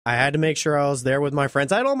I had to make sure I was there with my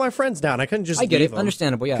friends. I had all my friends down. I couldn't just I get leave it. them.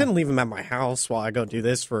 Understandable, yeah. I couldn't leave them at my house while I go do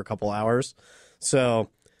this for a couple hours. So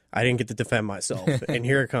I didn't get to defend myself. And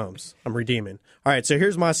here it comes. I'm redeeming. All right, so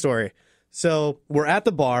here's my story. So we're at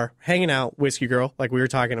the bar, hanging out, Whiskey Girl, like we were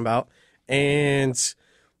talking about. And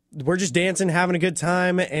we're just dancing, having a good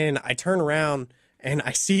time. And I turn around and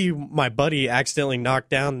I see my buddy accidentally knock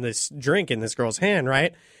down this drink in this girl's hand,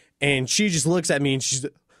 right? And she just looks at me and she's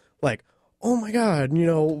like, oh my God,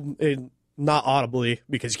 not audibly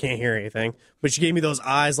because you can't hear anything. But she gave me those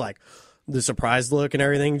eyes, like the surprised look and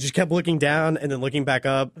everything. Just kept looking down and then looking back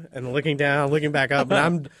up and looking down, looking back up.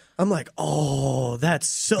 And I'm like, oh, that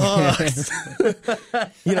sucks.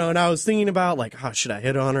 And I was thinking about like, oh, should I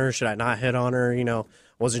hit on her? Should I not hit on her?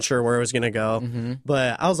 Wasn't sure where it was going to go. Mm-hmm.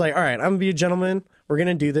 But I was like, all right, I'm going to be a gentleman. We're going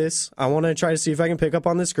to do this. I want to try to see if I can pick up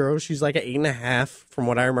on this girl. She's like an 8.5 from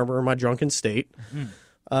what I remember in my drunken state.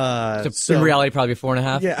 Mm-hmm. So in reality, probably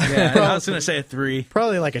 4.5. Yeah, I was going to say a 3.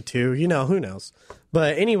 Probably like a 2. Who knows?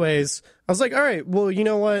 But anyways, I was like, all right, well, you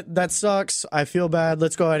know what? That sucks. I feel bad.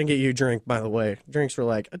 Let's go ahead and get you a drink, by the way. Drinks were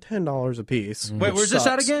like $10 a piece. Wait, where's this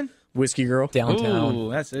at again? Whiskey Girl. Downtown.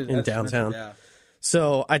 Ooh, that's it. In downtown. Yeah.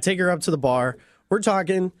 So I take her up to the bar. We're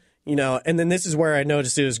talking, and then this is where I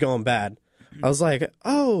noticed it was going bad. I was like,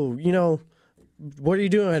 oh, what are you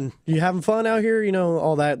doing? You having fun out here?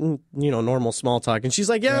 All that, and, normal small talk. And she's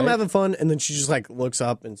like, yeah, right. I'm having fun. And then she just like looks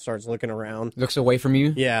up and starts looking around. Looks away from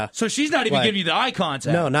you? Yeah. So she's not even giving you the eye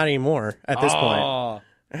contact? No, not anymore at this point.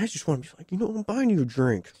 I just want to be like, I'm buying you a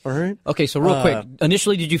drink, all right? Okay, so real quick.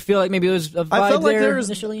 Initially, did you feel like maybe it was a vibe I felt like there was,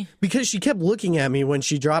 initially? Because she kept looking at me when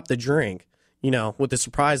she dropped the drink. With the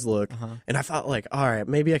surprise look. And I felt like, all right,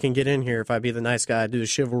 maybe I can get in here if I be the nice guy, do the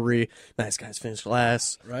chivalry. Nice guys finish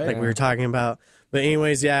last, right? Like we were talking about. But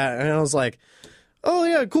anyways, yeah, and I was like, oh,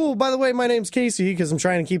 yeah, cool. By the way, my name's Casey because I'm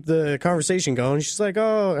trying to keep the conversation going. She's like,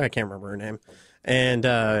 oh, I can't remember her name. And,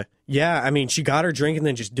 she got her drink and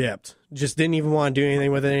then just dipped. Just didn't even want to do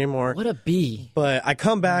anything with it anymore. What a bee. But I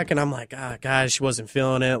come back and I'm like, guys, she wasn't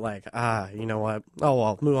feeling it. Like, you know what? Oh,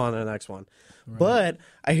 well, move on to the next one. Right. But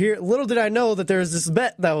little did I know that there was this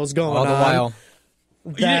bet that was going on. All the while.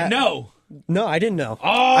 You didn't know? No, I didn't know. Oh!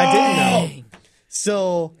 I didn't know.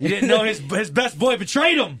 So you didn't know his best boy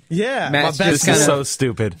betrayed him. Yeah. Matt's this is so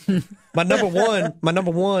stupid. My number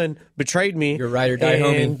one betrayed me. Your ride or die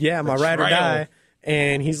homie. Yeah, my ride or die.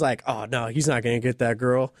 And he's like, oh, no, he's not going to get that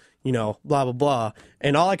girl. Blah, blah, blah.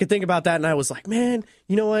 And all I could think about that night was like, man,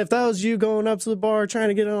 you know what? If that was you going up to the bar trying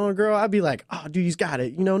to get on a girl, I'd be like, oh, dude, he's got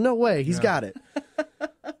it. No way. He's got it.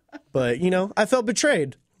 But, I felt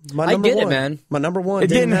betrayed. I get it, man. My number one. It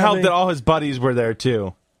didn't help that all his buddies were there,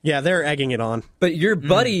 too. Yeah, they're egging it on. But your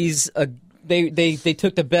buddies, they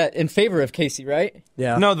took the bet in favor of Casey, right?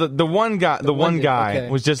 Yeah. No, the one guy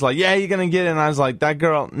was just like, yeah, you're going to get it. And I was like, that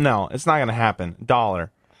girl, no, it's not going to happen. $1.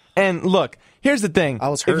 And look, here's the thing. I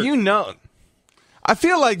was hurt. If I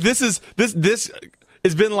feel like this has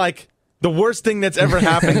been like the worst thing that's ever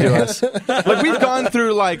happened to us. Like we've gone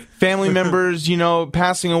through like family members,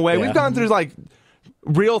 passing away. Yeah. We've gone through like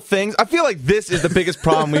real things. I feel like this is the biggest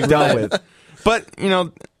problem we've dealt with. But,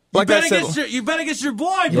 like I said, you bet against your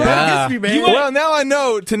boy, bro. Yeah. Against me, man. Well, now I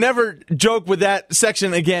know to never joke with that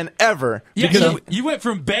section again ever. Yeah, because you went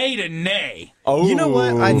from bay to nay. Oh, you know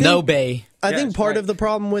what? No bay. I think part of the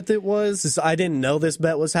problem with it is I didn't know this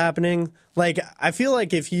bet was happening. Like, I feel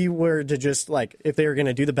like if he were to just, like, if they were going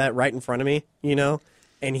to do the bet right in front of me,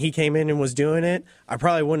 and he came in and was doing it, I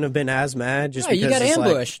probably wouldn't have been as mad just because you got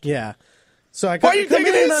ambushed. Yeah. So why are you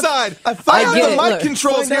taking it inside? I have the mic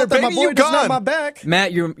controls here, baby. You gone. My back.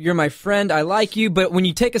 Matt, you're my friend. I like you, but when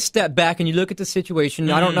you take a step back and you look at the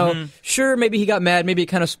situation, I don't know. Sure, maybe he got mad. Maybe it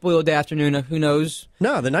kind of spoiled the afternoon. Who knows?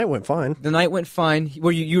 No, the night went fine. The night went fine.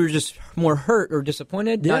 Were you were just more hurt or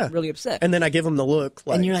disappointed? Yeah. Not really upset. And then I give him the look.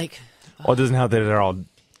 And you're like... Well, it doesn't help that they're all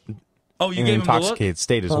you in gave an intoxicated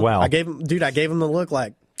state as well. I gave him the look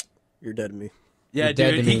like, you're dead to me. Yeah,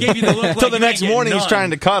 dude, he gave you the look like until the next morning he's trying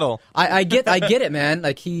to cuddle. I get it, man.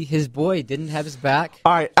 Like his boy didn't have his back.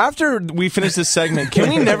 All right, after we finish this segment, can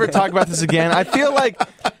we never talk about this again? I feel like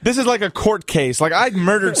this is like a court case. Like I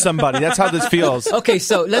murdered somebody. That's how this feels. Okay,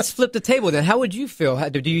 so let's flip the table then. How would you feel?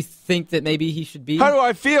 Do you think that maybe he should be? How do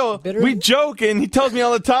I feel? Bitter? We joke, and he tells me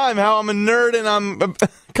all the time how I'm a nerd and I'm.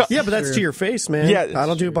 Yeah, but that's to your face, man. Yeah, I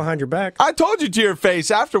don't do it behind your back. I told you to your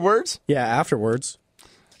face afterwards. Yeah, afterwards.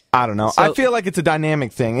 I don't know. So, I feel like it's a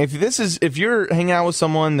dynamic thing. If you're hanging out with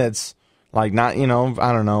someone that's like not, I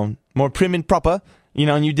don't know, more prim and proper,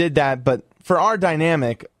 and you did that, but for our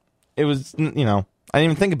dynamic, it was, I didn't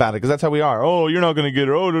even think about it because that's how we are. Oh, you're not going to get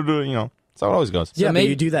her. Oh, that's how it always goes. Yeah, but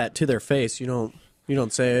you do that to their face. You don't You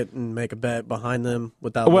don't say it and make a bet behind them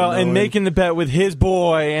without. Well, them and knowing. making the bet with his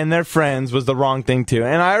boy and their friends was the wrong thing too.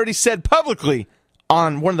 And I already said publicly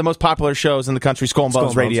on one of the most popular shows in the country, Skull and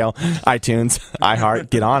Bones Radio, iTunes, iHeart,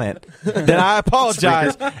 get on it. Then I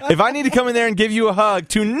apologize. If I need to come in there and give you a hug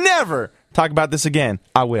to never talk about this again,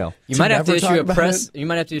 I will. You might have to never issue talk a about press. it? You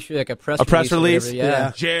might have to issue like a press. A press release. release? Or whatever,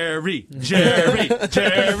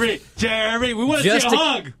 yeah. Jerry. We want to see a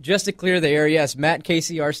hug. Just to clear the air, yes, Matt and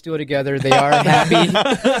Casey are still together. They are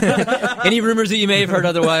happy. Any rumors that you may have heard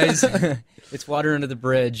otherwise, it's water under the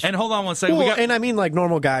bridge. And hold on one second. Well, and I mean, like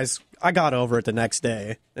normal guys, I got over it the next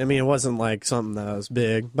day. I mean, it wasn't like something that was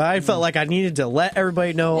big, but I felt like I needed to let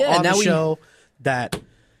everybody know on the show that,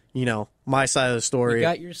 you know, my side of the story. We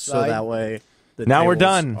got your so side. that way. Now we're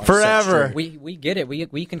done forever. We get it.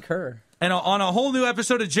 We concur. And on a whole new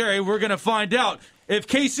episode of Jerry, we're going to find out if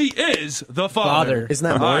Casey is the father. Isn't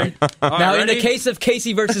that All boring? right. All right, Now, in ready? the case of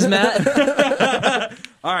Casey versus Matt,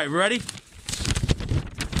 All right, ready?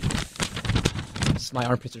 my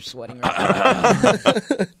armpits are sweating right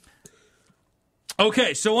now.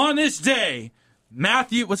 Okay, so on this day,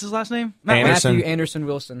 Matthew, what's his last name? Anderson. Matthew Anderson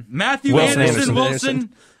Wilson. Matthew Wilson Anderson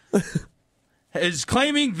Anderson. Wilson is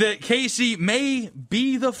claiming that Casey may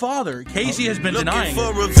be the father. Casey has been denying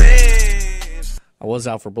it. I was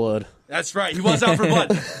out for blood. That's right. He was out for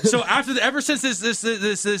blood. So ever since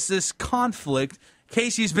this conflict,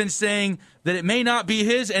 Casey's been saying that it may not be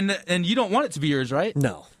his, and you don't want it to be yours, right?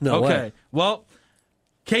 No Okay. way. Well,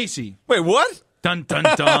 Casey. Wait, what? Dun dun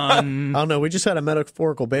dun. I don't know. We just had a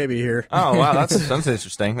metaphorical baby here. Oh, wow, that's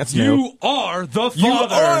interesting. That's new. You are the father. You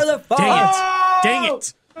are the father. Dang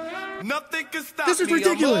it! Nothing can stop This is me.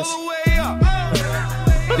 ridiculous. I'm all the way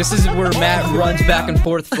up. This is where Matt runs back and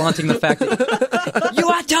forth, flaunting the fact that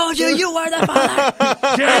I told you, you are the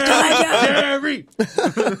father. Jerry.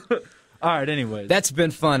 All right. Anyways, That's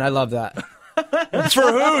been fun. I love that. For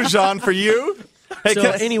who, Jean? For you? Hey,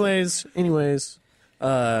 So, anyways,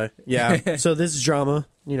 yeah. So this is drama.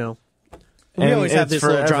 You know, we And always have it's this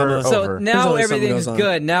little forever drama. over. So There's now always something everything's goes on.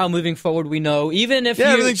 good. Now moving forward, we know even if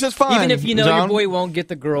everything's just fine, Even if you know John. your boy won't get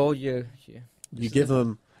the girl, you You give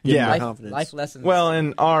them Yeah. confidence. life lessons. Well,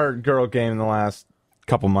 and our girl game in the last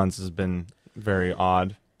couple months has been very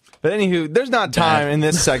odd. But anywho, there's not time in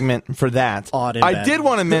this segment for that. Odd and I bad. did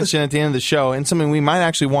want to mention at the end of the show, and something we might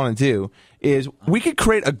actually want to do, is we could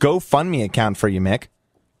create a GoFundMe account for you, Mick.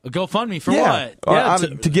 a GoFundMe for Yeah,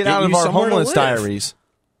 what? to get out of you our somewhere to homeless live. diaries.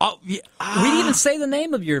 Oh, yeah. we didn't even say the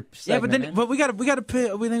name of your Yeah, segment, man. but we got to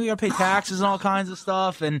pay. We think we got to pay taxes and all kinds of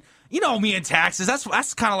stuff, and you know me and taxes.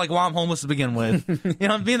 That's kind of like why I'm homeless to begin with. You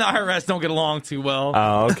know, me and the IRS don't get along too well.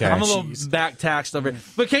 Oh, okay. I'm a little back taxed over it.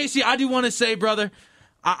 But Casey, I do want to say, brother,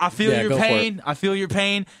 I feel Yeah, your go for pain. I feel your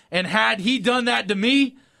pain. And had he done that to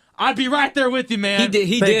me, I'd be right there with you, man. he did.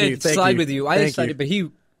 He Thank did you, thank side you, with you. I thank decided, you. but he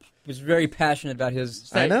was very passionate about his.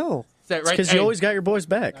 I know. That right? Because Hey, you always got your boys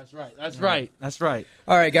back. That's right. That's right. That's right.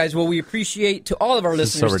 All right, guys. Well, we appreciate to all of our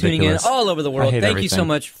This is so listeners tuning in ridiculous. all over the world. I hate Thank you so everything.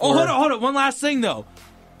 much. For... Oh, hold on. One last thing though.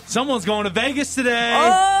 Someone's going to Vegas today.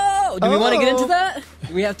 Oh, do we want to get into that?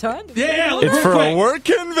 Do we have time? Yeah, It's real for quick. a work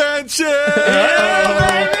convention.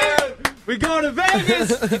 Yeah, baby. We going to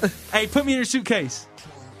Vegas. Hey, put me in your suitcase.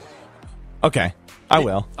 Okay, I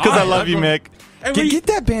will. Because All I right, love you, Mick. Hey, Get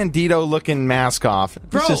that bandito-looking mask off. It's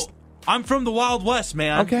Bro, just- I'm from the Wild West,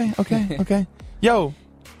 man. Okay. Yo,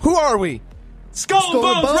 who are we? Skull and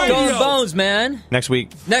Bones Radio. Skull and Bones, man. Next week,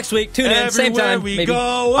 Next week, tune in, same Everywhere time. we maybe.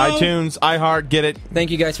 go. iTunes, iHeart, get it. Thank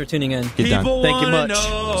you guys for tuning in. Get done. People Thank you wanna much.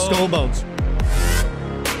 know. Skull and Bones.